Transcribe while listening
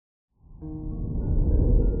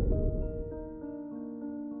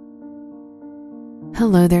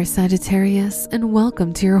Hello there, Sagittarius, and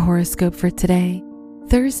welcome to your horoscope for today,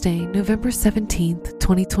 Thursday, November 17th,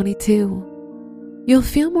 2022. You'll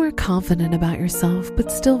feel more confident about yourself,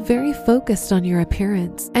 but still very focused on your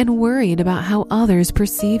appearance and worried about how others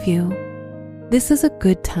perceive you. This is a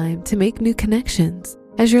good time to make new connections,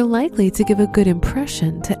 as you're likely to give a good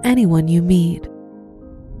impression to anyone you meet.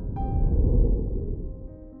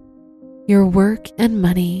 Your work and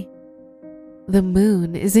money. The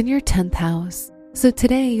moon is in your 10th house, so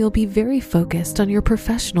today you'll be very focused on your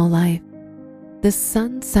professional life. The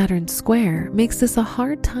Sun-Saturn square makes this a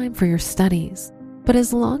hard time for your studies, but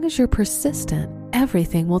as long as you're persistent,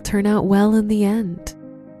 everything will turn out well in the end.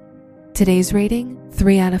 Today's rating,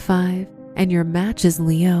 3 out of 5, and your match is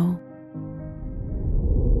Leo.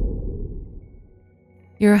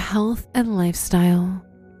 Your health and lifestyle.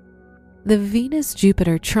 The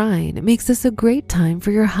Venus-Jupiter trine makes this a great time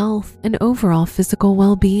for your health and overall physical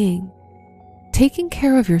well-being. Taking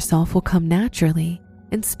care of yourself will come naturally,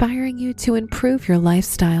 inspiring you to improve your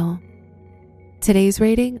lifestyle. Today's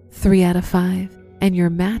rating, 3 out of 5, and your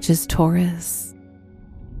match is Taurus.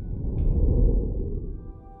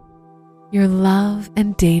 Your love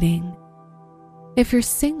and dating. If you're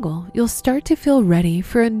single, you'll start to feel ready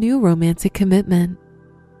for a new romantic commitment.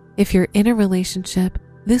 If you're in a relationship,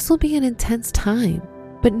 this will be an intense time,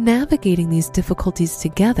 but navigating these difficulties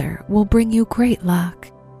together will bring you great luck.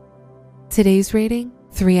 Today's rating,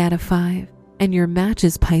 3 out of 5, and your match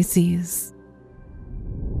is Pisces.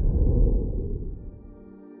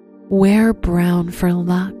 Wear brown for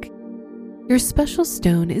luck. Your special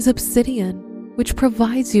stone is obsidian, which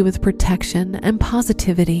provides you with protection and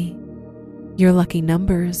positivity. Your lucky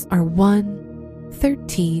numbers are 1,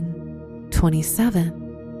 13,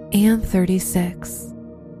 27, and 36.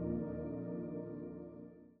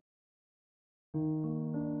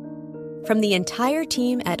 From the entire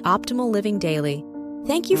team at Optimal Living Daily,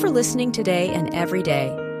 thank you for listening today and every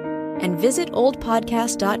day. And visit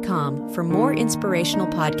oldpodcast.com for more inspirational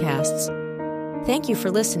podcasts. Thank you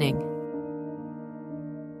for listening.